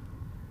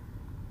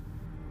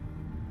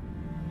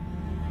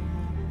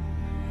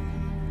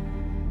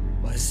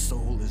 My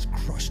soul is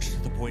crushed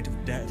to the point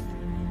of death.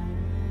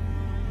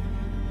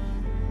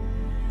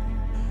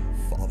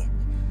 Father,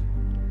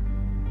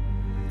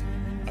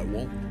 I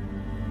won't.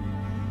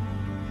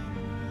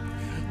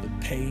 The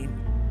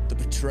pain, the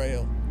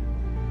betrayal,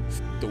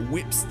 the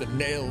whips, the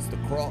nails, the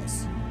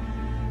cross.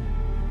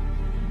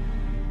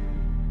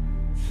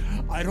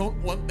 I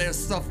don't want their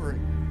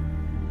suffering.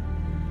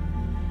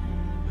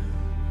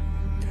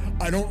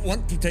 I don't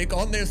want to take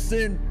on their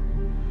sin.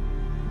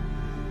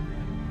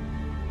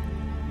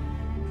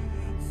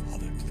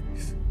 Father,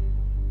 please.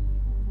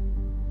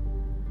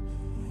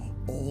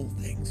 All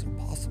things are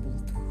possible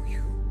through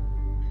you.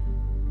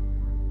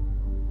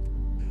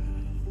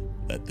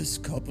 Let this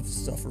cup of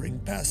suffering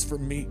pass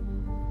from me.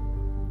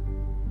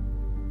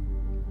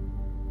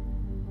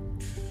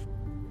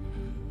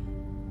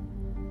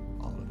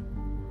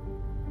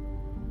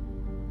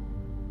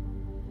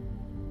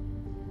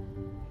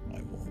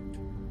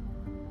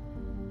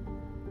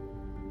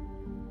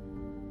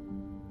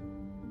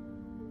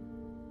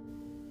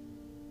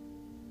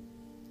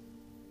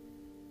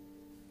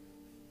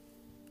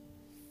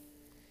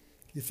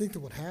 You think that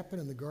what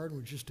happened in the garden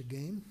was just a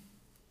game?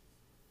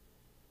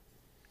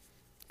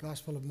 The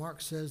Gospel of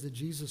Mark says that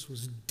Jesus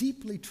was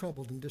deeply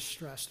troubled and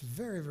distressed.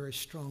 Very, very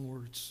strong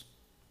words.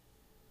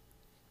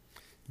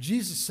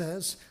 Jesus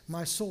says,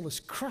 my soul is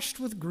crushed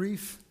with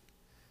grief,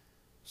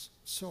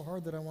 so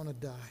hard that I want to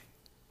die.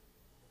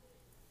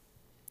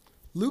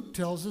 Luke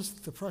tells us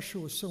that the pressure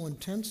was so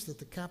intense that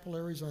the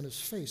capillaries on his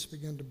face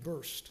began to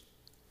burst,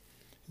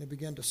 and he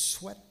began to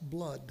sweat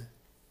blood.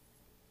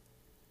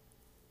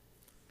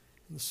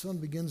 And the son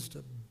begins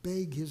to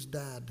beg his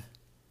dad,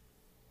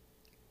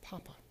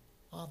 Papa,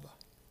 Abba,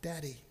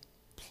 Daddy,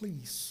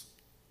 please.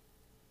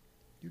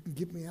 You can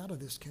get me out of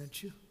this,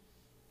 can't you?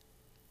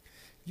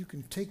 You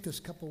can take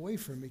this cup away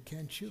from me,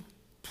 can't you?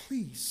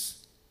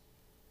 Please.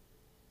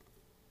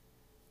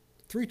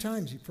 3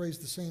 times he prays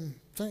the same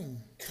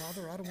thing.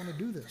 Father, I don't want to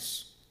do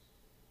this.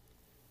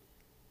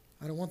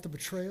 I don't want the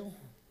betrayal.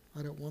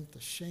 I don't want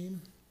the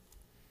shame.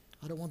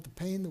 I don't want the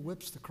pain, the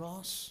whips, the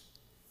cross.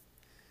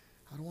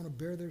 I don't want to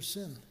bear their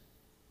sin.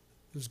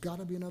 There's got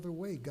to be another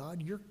way,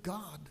 God. You're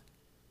God.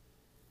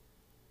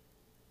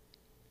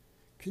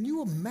 Can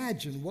you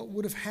imagine what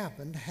would have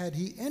happened had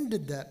he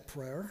ended that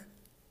prayer?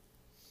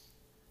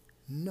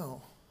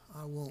 No,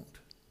 I won't.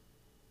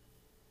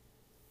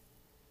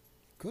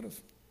 Could have.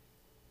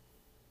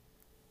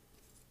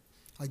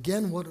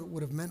 Again, what it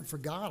would have meant for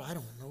God, I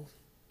don't know.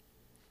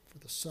 For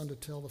the son to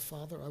tell the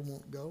father, I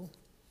won't go.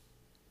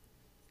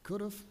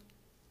 Could have.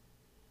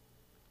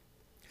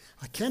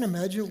 I can't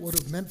imagine what it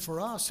would have meant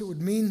for us. It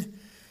would mean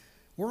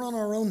we're on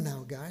our own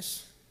now,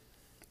 guys.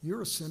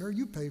 You're a sinner.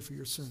 You pay for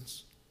your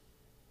sins.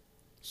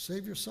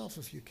 Save yourself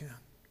if you can.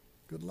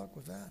 Good luck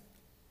with that.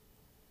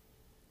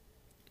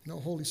 No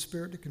Holy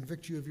Spirit to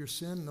convict you of your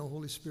sin. No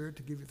Holy Spirit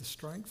to give you the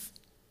strength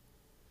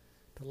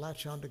to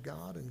latch onto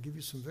God and give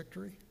you some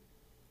victory.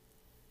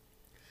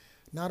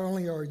 Not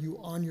only are you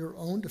on your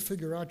own to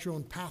figure out your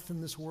own path in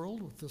this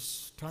world with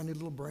this tiny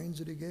little brains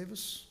that he gave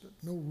us, but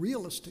no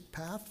realistic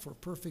path for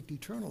perfect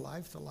eternal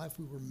life, the life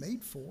we were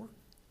made for.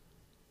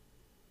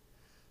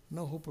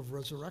 No hope of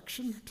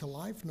resurrection to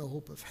life, no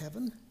hope of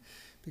heaven,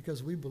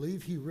 because we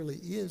believe he really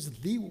is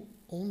the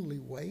only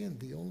way and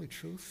the only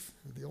truth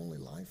and the only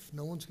life.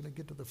 No one's going to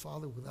get to the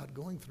Father without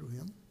going through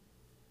him.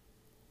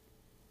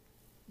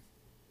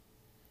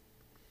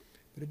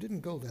 But it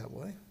didn't go that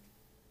way.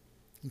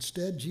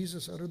 Instead,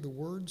 Jesus uttered the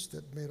words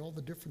that made all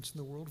the difference in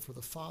the world for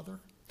the Father,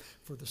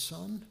 for the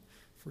Son,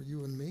 for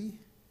you and me.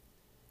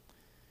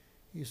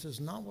 He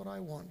says, not what I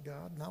want,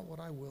 God, not what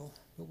I will,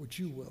 but what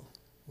you will,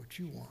 what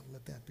you want.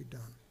 Let that be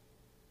done.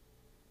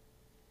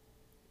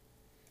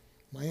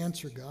 My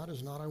answer, God,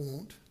 is not I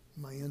won't.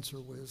 My answer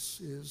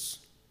is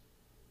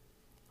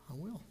I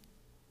will.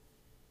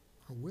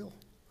 I will.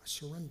 I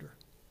surrender.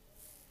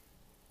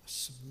 I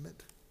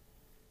submit.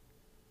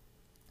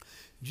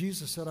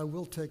 Jesus said, I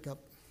will take up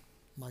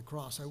my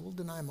cross. I will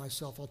deny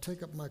myself. I'll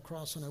take up my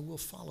cross and I will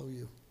follow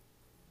you.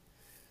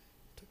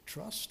 Took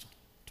trust,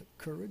 took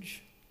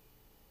courage,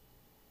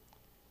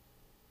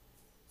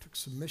 took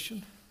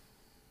submission.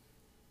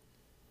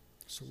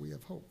 So we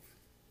have hope.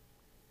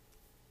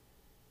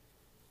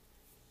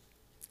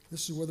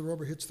 This is where the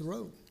rubber hits the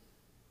road.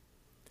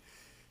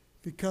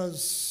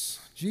 Because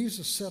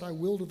Jesus said, I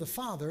will to the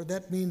Father,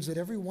 that means that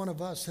every one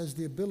of us has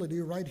the ability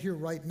right here,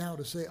 right now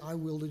to say, I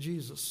will to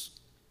Jesus.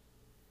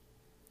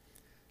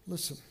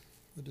 Listen,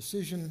 the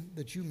decision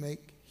that you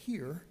make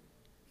here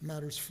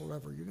matters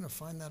forever. You're going to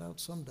find that out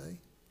someday.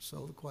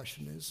 So the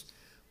question is,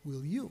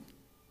 will you?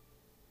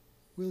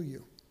 Will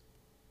you?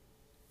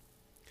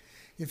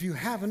 If you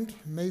haven't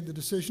made the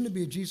decision to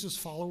be a Jesus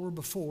follower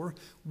before,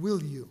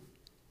 will you?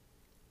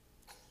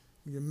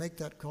 Will you make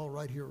that call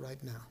right here,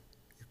 right now?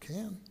 You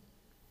can.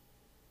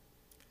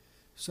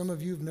 Some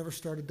of you have never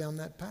started down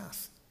that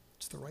path.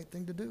 It's the right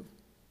thing to do.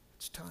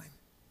 It's time.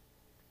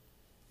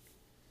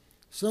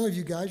 Some of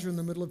you guys are in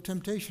the middle of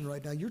temptation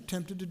right now. You're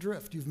tempted to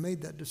drift. You've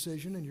made that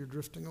decision and you're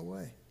drifting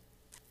away.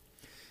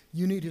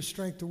 You need his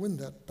strength to win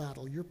that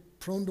battle. You're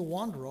prone to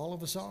wander. All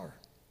of us are.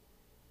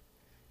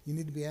 You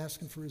need to be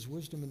asking for his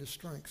wisdom and his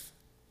strength.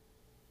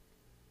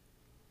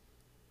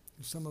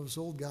 And some of us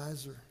old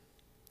guys are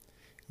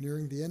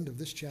nearing the end of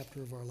this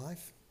chapter of our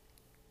life.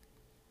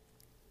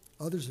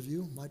 Others of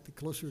you might be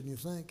closer than you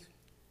think.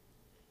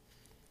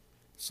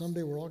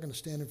 Someday we're all going to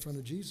stand in front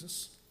of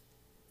Jesus.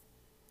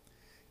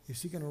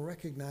 Is he going to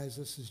recognize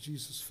us as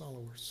Jesus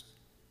followers?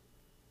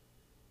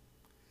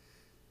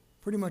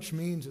 Pretty much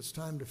means it's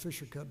time to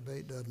fish or cut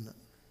bait, doesn't it?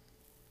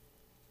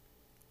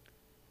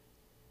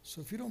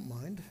 So if you don't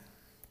mind,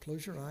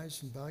 close your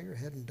eyes and bow your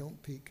head and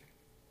don't peek.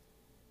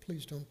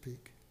 Please don't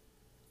peek.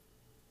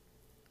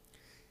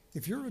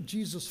 If you're a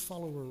Jesus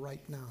follower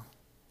right now,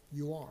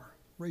 you are.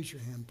 Raise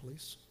your hand,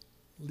 please.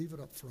 Leave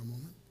it up for a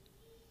moment.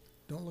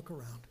 Don't look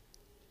around.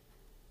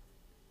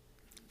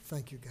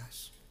 Thank you,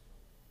 guys.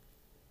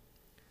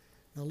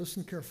 Now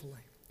listen carefully.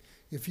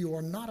 If you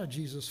are not a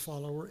Jesus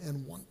follower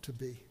and want to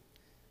be,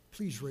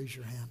 please raise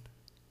your hand.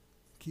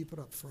 Keep it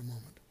up for a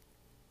moment.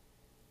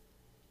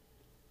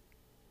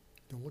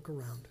 Don't look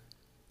around.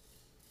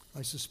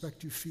 I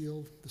suspect you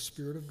feel the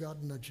Spirit of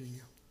God nudging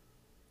you.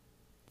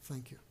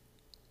 Thank you.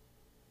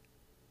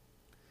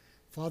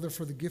 Father,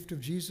 for the gift of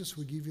Jesus,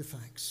 we give you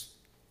thanks.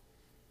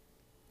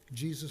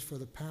 Jesus, for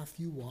the path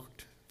you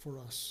walked for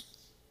us.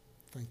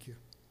 Thank you.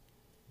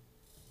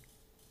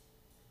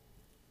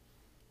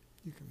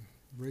 You can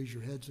raise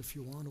your heads if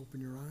you want,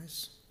 open your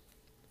eyes.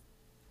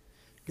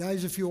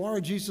 Guys, if you are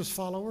a Jesus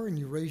follower and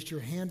you raised your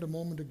hand a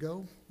moment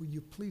ago, will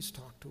you please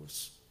talk to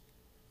us?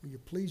 Will you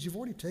please? You've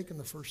already taken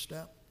the first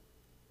step.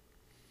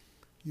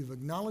 You've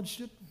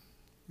acknowledged it.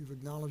 You've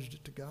acknowledged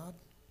it to God.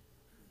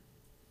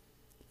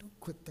 Don't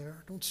quit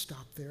there. Don't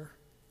stop there.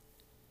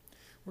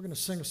 We're going to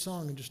sing a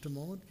song in just a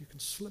moment. You can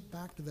slip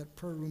back to that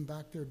prayer room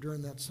back there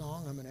during that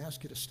song. I'm going to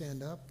ask you to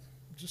stand up.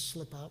 Just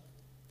slip out.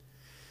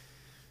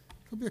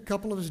 There'll be a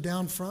couple of us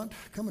down front.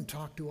 Come and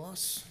talk to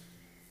us.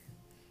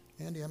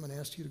 Andy, I'm going to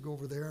ask you to go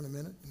over there in a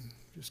minute and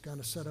just kind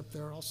of set up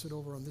there. I'll sit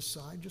over on this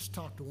side. Just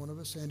talk to one of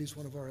us. Andy's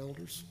one of our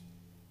elders.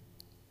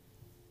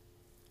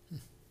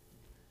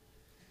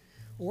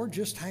 Or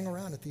just hang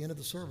around at the end of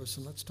the service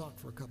and let's talk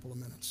for a couple of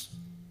minutes.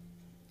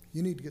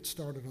 You need to get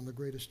started on the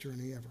greatest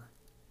journey ever.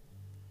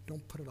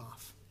 Don't put it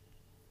off.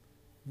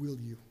 Will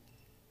you?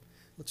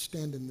 Let's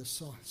stand in this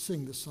song,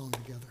 sing this song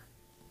together.